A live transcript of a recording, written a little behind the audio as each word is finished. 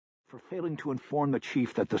for failing to inform the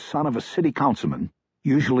chief that the son of a city councilman,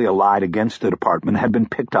 usually allied against the department, had been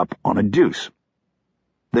picked up on a deuce.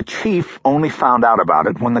 The chief only found out about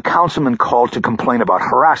it when the councilman called to complain about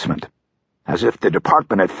harassment, as if the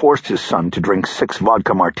department had forced his son to drink 6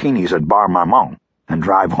 vodka martinis at Bar Marmont and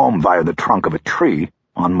drive home via the trunk of a tree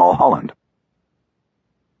on Mulholland.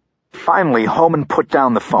 Finally, Homan put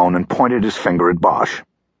down the phone and pointed his finger at Bosch.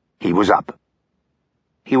 He was up.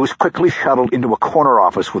 He was quickly shuttled into a corner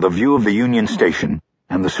office with a view of the Union Station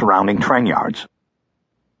and the surrounding train yards.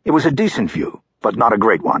 It was a decent view, but not a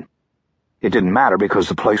great one. It didn't matter because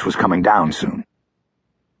the place was coming down soon.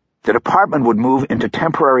 The department would move into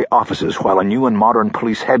temporary offices while a new and modern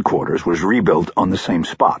police headquarters was rebuilt on the same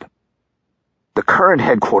spot. The current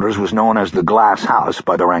headquarters was known as the Glass House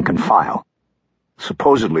by the rank and file,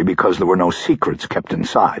 supposedly because there were no secrets kept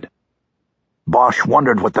inside. Bosch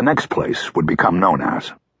wondered what the next place would become known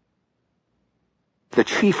as. The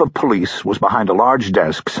chief of police was behind a large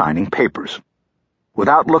desk signing papers.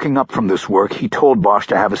 Without looking up from this work, he told Bosch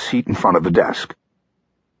to have a seat in front of the desk.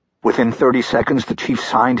 Within 30 seconds, the chief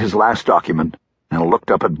signed his last document and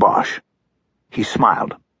looked up at Bosch. He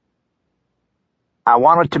smiled. "I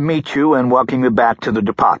wanted to meet you and welcome you back to the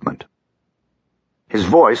department." His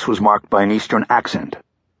voice was marked by an Eastern accent.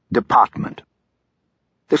 Department.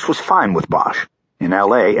 This was fine with Bosch. In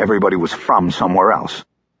L.A., everybody was from somewhere else,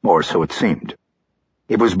 or so it seemed.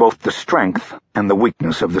 It was both the strength and the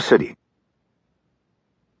weakness of the city.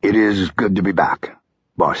 "It is good to be back,"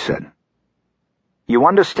 Bosch said. "You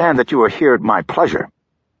understand that you are here at my pleasure?"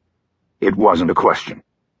 It wasn't a question.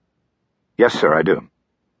 "Yes, sir, I do.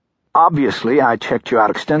 Obviously, I checked you out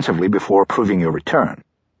extensively before approving your return.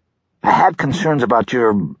 I had concerns about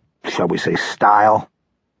your, shall we say, style,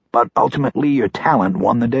 but ultimately your talent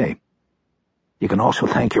won the day. You can also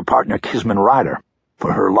thank your partner Kisman Ryder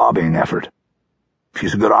for her lobbying effort.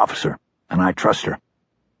 She's a good officer, and I trust her.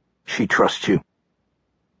 She trusts you."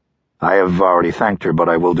 "I have already thanked her, but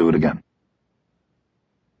I will do it again."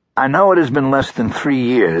 "I know it has been less than 3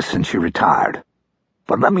 years since you retired,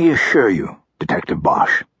 but let me assure you, Detective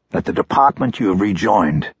Bosch, that the department you have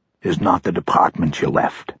rejoined is not the department you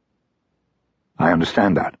left." "I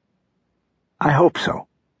understand that." "I hope so.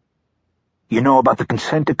 You know about the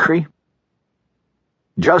consent decree?"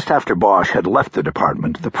 Just after Bosch had left the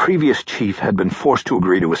department, the previous chief had been forced to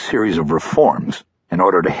agree to a series of reforms in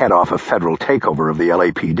order to head off a federal takeover of the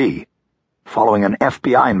LAPD, following an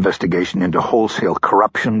FBI investigation into wholesale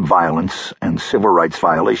corruption, violence, and civil rights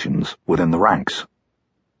violations within the ranks.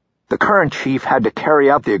 The current chief had to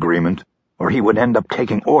carry out the agreement, or he would end up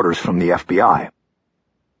taking orders from the FBI.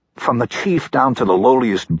 From the chief down to the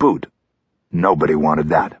lowliest boot, nobody wanted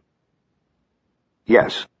that.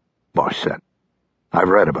 "Yes," Bosch said.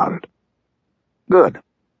 "I've read about it." "Good.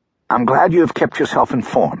 I'm glad you have kept yourself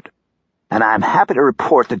informed, and I'm happy to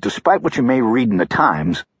report that despite what you may read in the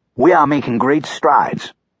Times, we are making great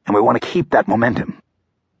strides, and we want to keep that momentum.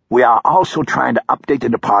 We are also trying to update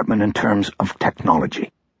the department in terms of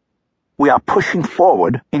technology. We are pushing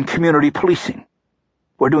forward in community policing.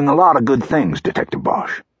 We're doing a lot of good things, Detective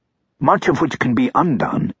Bosch, much of which can be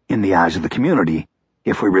undone in the eyes of the community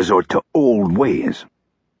if we resort to old ways.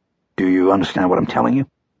 Do you understand what I'm telling you?"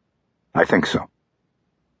 "I think so."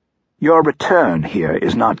 "Your return here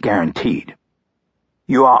is not guaranteed.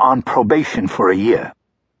 You are on probation for a year,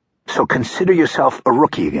 so consider yourself a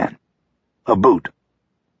rookie again. A boot.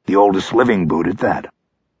 The oldest living boot at that.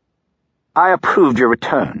 I approved your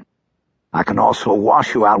return. I can also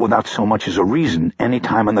wash you out without so much as a reason any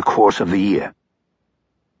time in the course of the year."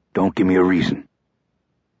 "Don't give me a reason."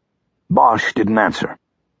 Bosch didn't answer.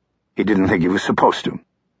 He didn't think he was supposed to.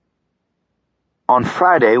 "On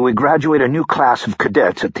Friday, we graduate a new class of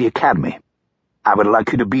cadets at the academy. I would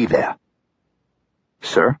like you to be there."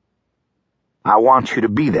 "Sir?" "I want you to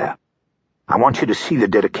be there. I want you to see the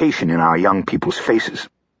dedication in our young people's faces.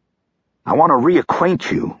 I want to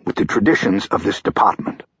reacquaint you with the traditions of this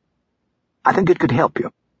department. I think it could help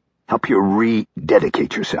you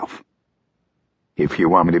rededicate yourself." "If you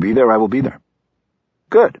want me to be there, I will be there."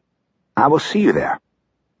 "Good. I will see you there.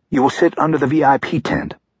 You will sit under the VIP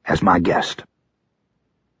tent as my guest."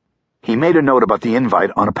 He made a note about the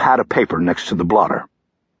invite on a pad of paper next to the blotter.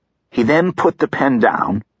 He then put the pen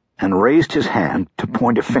down and raised his hand to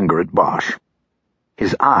point a finger at Bosch.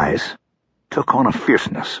 His eyes took on a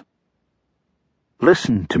fierceness.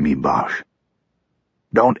 "Listen to me, Bosch.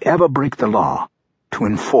 Don't ever break the law to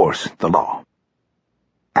enforce the law.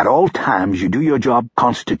 At all times you do your job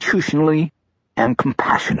constitutionally and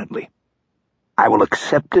compassionately. I will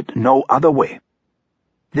accept it no other way.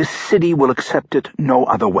 This city will accept it no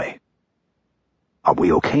other way. Are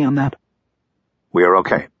we okay on that?" "We are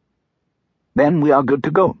okay," Then we are good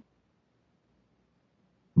to go."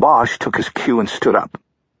 Bosch took his cue and stood up.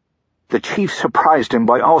 The chief surprised him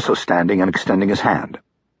by also standing and extending his hand.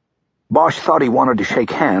 Bosch thought he wanted to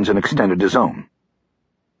shake hands and extended his own.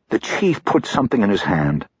 The chief put something in his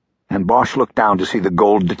hand, and Bosch looked down to see the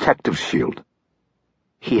gold detective's shield.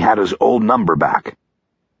 He had his old number back.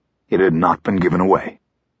 It had not been given away.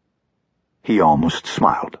 He almost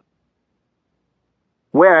smiled.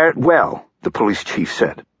 "Wear it well," the police chief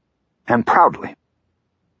said, and proudly.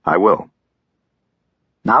 "I will."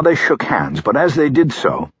 Now they shook hands, but as they did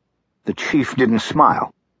so, the chief didn't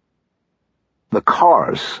smile. "The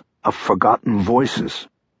cars of forgotten voices,"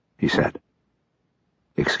 he said.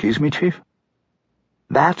 "Excuse me, Chief?"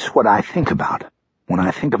 "That's what I think about when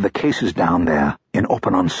I think of the cases down there in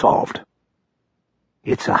Open Unsolved.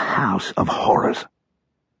 It's a house of horrors.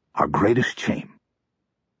 Our greatest shame.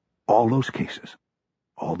 All those cases,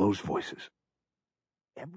 all those voices."